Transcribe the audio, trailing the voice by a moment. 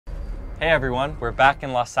Hey everyone, we're back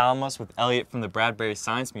in Los Alamos with Elliot from the Bradbury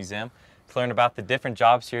Science Museum to learn about the different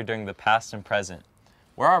jobs here during the past and present.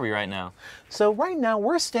 Where are we right now? So right now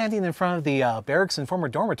we're standing in front of the barracks and former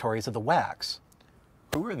dormitories of the WACs.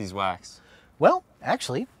 Who are these WACs? Well,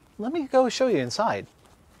 actually, let me go show you inside.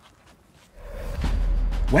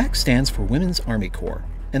 WAC stands for Women's Army Corps,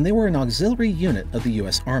 and they were an auxiliary unit of the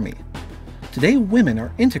U.S. Army. Today, women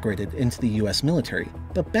are integrated into the U.S. military,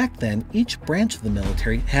 but back then, each branch of the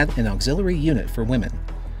military had an auxiliary unit for women.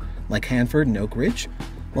 Like Hanford and Oak Ridge,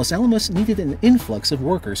 Los Alamos needed an influx of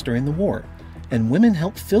workers during the war, and women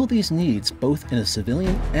helped fill these needs both in a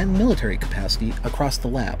civilian and military capacity across the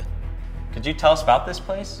lab. Could you tell us about this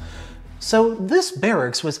place? So this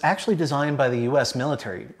barracks was actually designed by the U.S.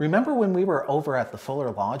 military. Remember when we were over at the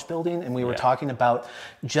Fuller Lodge building and we were talking about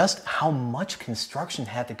just how much construction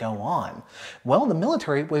had to go on? Well, the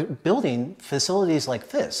military was building facilities like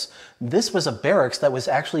this. This was a barracks that was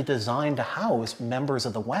actually designed to house members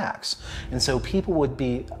of the WACs. And so people would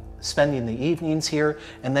be spending the evenings here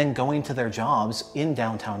and then going to their jobs in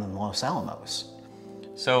downtown in Los Alamos.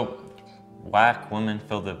 So WAC women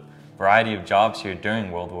filled a variety of jobs here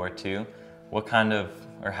during World War II. What kind of,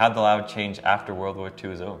 or how did the lab change after World War II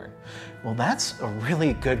was over? Well, that's a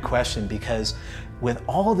really good question, because with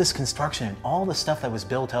all this construction and all the stuff that was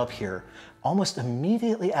built up here, almost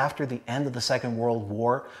immediately after the end of the Second World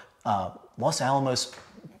War, Los Alamos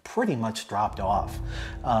pretty much dropped off.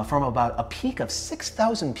 From about a peak of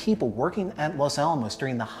 6,000 people working at Los Alamos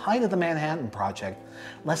during the height of the Manhattan Project,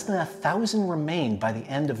 less than 1,000 remained by the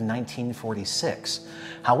end of 1946.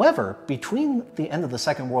 However, between the end of the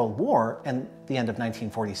Second World War and the end of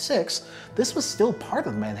 1946, this was still part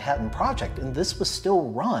of the Manhattan Project, and this was still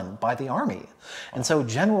run by the Army. And so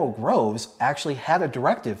General Groves actually had a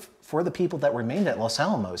directive for the people that remained at Los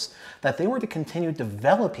Alamos that they were to continue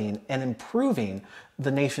developing and improving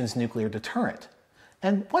the nation's nuclear deterrent.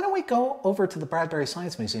 And why don't we go over to the Bradbury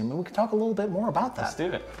Science Museum and we can talk a little bit more about that. Let's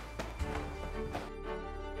do it.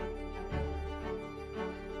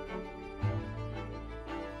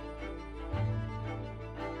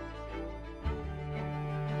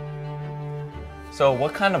 So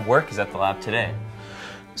what kind of work is at the lab today?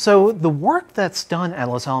 So the work that's done at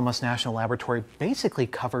Los Alamos National Laboratory basically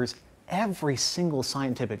covers every single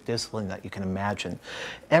scientific discipline that you can imagine.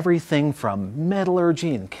 Everything from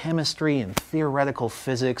metallurgy and chemistry and theoretical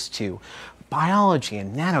physics to biology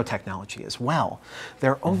and nanotechnology as well.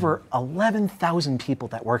 There are over 11,000 people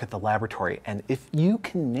that work at the laboratory, and if you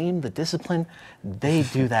can name the discipline, they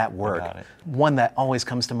do that work. One that always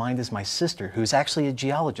comes to mind is my sister, who's actually a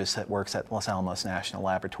geologist that works at Los Alamos National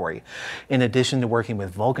Laboratory. In addition to working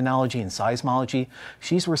with volcanology and seismology,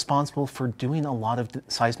 she's responsible for doing a lot of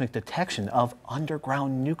seismic detection of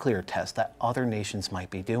underground nuclear tests that other nations might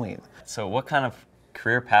be doing. So what kind of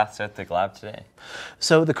career paths at the lab today?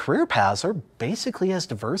 So the career paths are basically as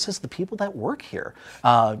diverse as the people that work here.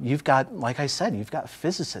 You've got, like I said, you've got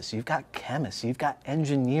physicists, you've got chemists, you've got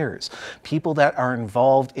engineers, people that are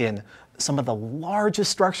involved in some of the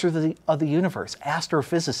largest structures of the universe,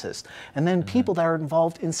 astrophysicists, and then people that are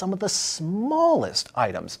involved in some of the smallest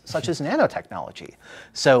items, such as nanotechnology.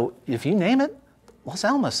 So if you name it, Los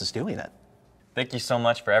Alamos is doing it. Thank you so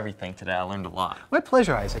much for everything today. I learned a lot. My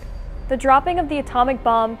pleasure, Isaac. The dropping of the atomic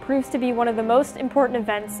bomb proves to be one of the most important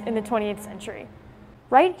events in the 20th century.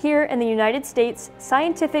 Right here in the United States,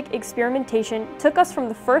 scientific experimentation took us from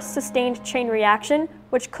the first sustained chain reaction,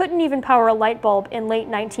 which couldn't even power a light bulb in late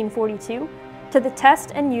 1942, to the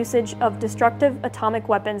test and usage of destructive atomic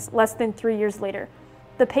weapons less than 3 years later.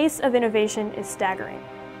 The pace of innovation is staggering.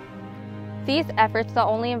 These efforts not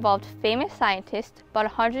only involved famous scientists, but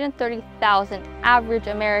 130,000 average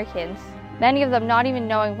Americans, many of them not even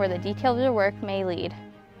knowing where the details of their work may lead.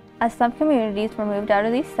 As some communities were moved out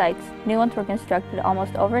of these sites, new ones were constructed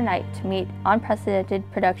almost overnight to meet unprecedented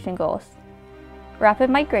production goals. Rapid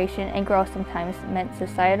migration and growth sometimes meant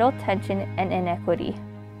societal tension and inequity.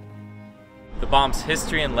 The bomb's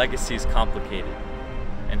history and legacy is complicated,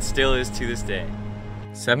 and still is to this day.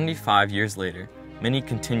 75 years later, many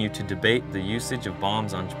continue to debate the usage of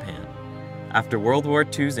bombs on Japan. After World War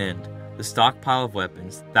II's end, the stockpile of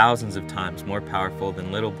weapons, thousands of times more powerful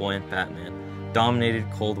than Little Boy and Fat Man, dominated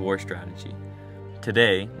Cold War strategy.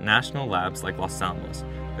 Today, national labs like Los Alamos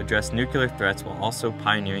address nuclear threats while also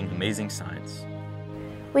pioneering amazing science.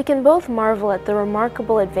 We can both marvel at the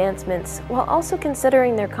remarkable advancements while also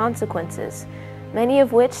considering their consequences, many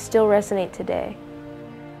of which still resonate today.